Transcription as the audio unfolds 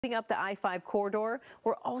Up the I-5 corridor,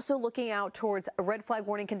 we're also looking out towards red flag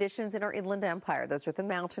warning conditions in our inland empire. Those are the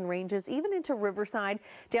mountain ranges, even into Riverside,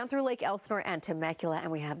 down through Lake Elsinore and Temecula.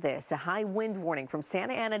 And we have this, a high wind warning from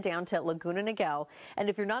Santa Ana down to Laguna Niguel. And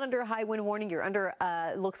if you're not under a high wind warning, you're under,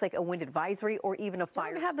 looks like a wind advisory or even a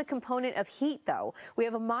fire. We have the component of heat, though. We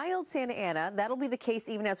have a mild Santa Ana. That'll be the case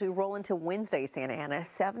even as we roll into Wednesday, Santa Ana,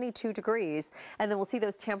 72 degrees. And then we'll see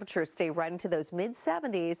those temperatures stay right into those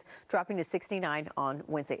mid-70s, dropping to 69 on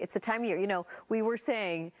Wednesday. It's the time of year, you know, we were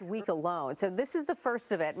saying it's week alone. So this is the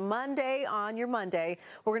first of it. Monday, on your Monday,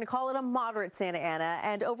 we're going to call it a moderate Santa Ana.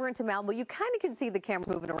 And over into Malibu, you kind of can see the cameras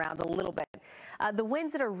moving around a little bit. The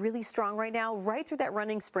winds that are really strong right now, right through that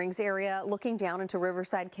Running Springs area, looking down into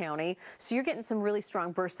Riverside County. So you're getting some really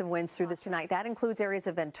strong bursts of winds through this tonight. That includes areas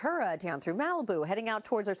of Ventura down through Malibu, heading out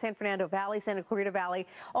towards our San Fernando Valley, Santa Clarita Valley,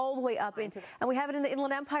 all the way up into, and we have it in the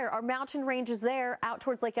Inland Empire. Our mountain ranges there out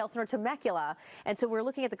towards Lake Elsinore, Temecula. And so we're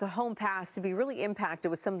looking at the Cajon Pass to be really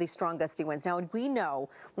impacted with some of these strong gusty winds. Now, we know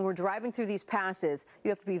when we're driving through these passes, you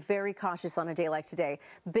have to be very cautious on a day like today.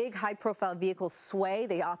 Big, high-profile vehicles sway.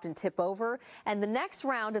 They often tip over. And the next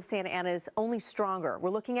round of Santa Ana is only stronger.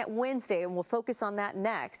 We're looking at Wednesday, and we'll focus on that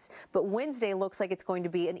next. But Wednesday looks like it's going to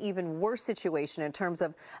be an even worse situation in terms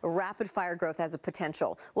of rapid fire growth as a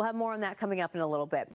potential. We'll have more on that coming up in a little bit.